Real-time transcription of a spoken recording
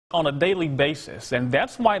on a daily basis, and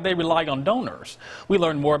that's why they rely on donors. We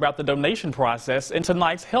learn more about the donation process in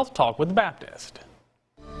tonight's Health Talk with Baptist.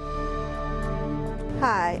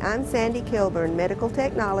 Hi, I'm Sandy Kilburn, medical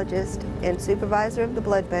technologist and supervisor of the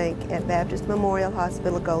blood bank at Baptist Memorial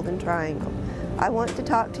Hospital Golden Triangle. I want to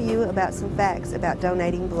talk to you about some facts about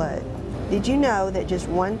donating blood. Did you know that just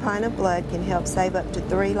 1 pint of blood can help save up to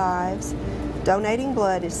 3 lives? Donating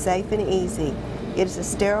blood is safe and easy. It is a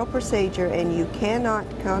sterile procedure and you cannot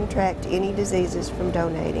contract any diseases from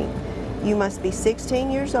donating. You must be 16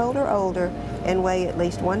 years old or older and weigh at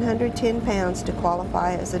least 110 pounds to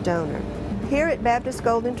qualify as a donor. Here at Baptist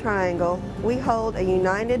Golden Triangle, we hold a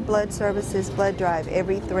United Blood Services blood drive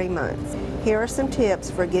every 3 months. Here are some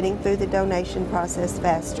tips for getting through the donation process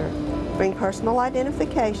faster. Bring personal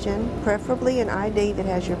identification, preferably an ID that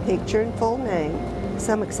has your picture and full name.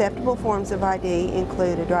 Some acceptable forms of ID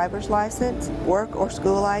include a driver's license, work or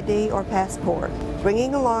school ID, or passport.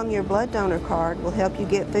 Bringing along your blood donor card will help you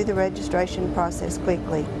get through the registration process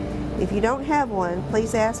quickly. If you don't have one,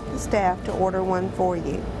 please ask the staff to order one for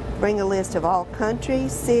you. Bring a list of all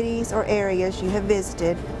countries, cities, or areas you have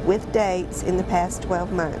visited with dates in the past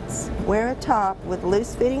 12 months. Wear a top with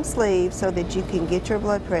loose-fitting sleeves so that you can get your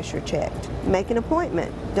blood pressure checked. Make an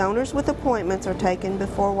appointment. Donors with appointments are taken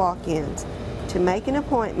before walk-ins. To make an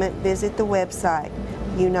appointment, visit the website,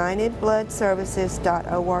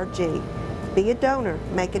 unitedbloodservices.org. Be a donor,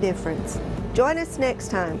 make a difference. Join us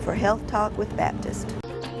next time for Health Talk with Baptist.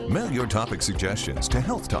 Mail your topic suggestions to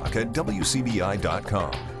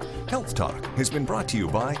healthtalk@wcbi.com. Health Talk has been brought to you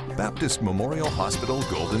by Baptist Memorial Hospital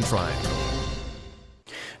Golden Triangle.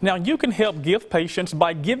 Now you can help give patients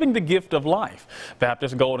by giving the gift of life.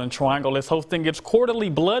 Baptist Golden Triangle is hosting its quarterly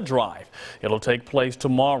blood drive. It'll take place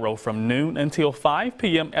tomorrow from noon until 5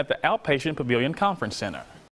 p.m. at the Outpatient Pavilion Conference Center.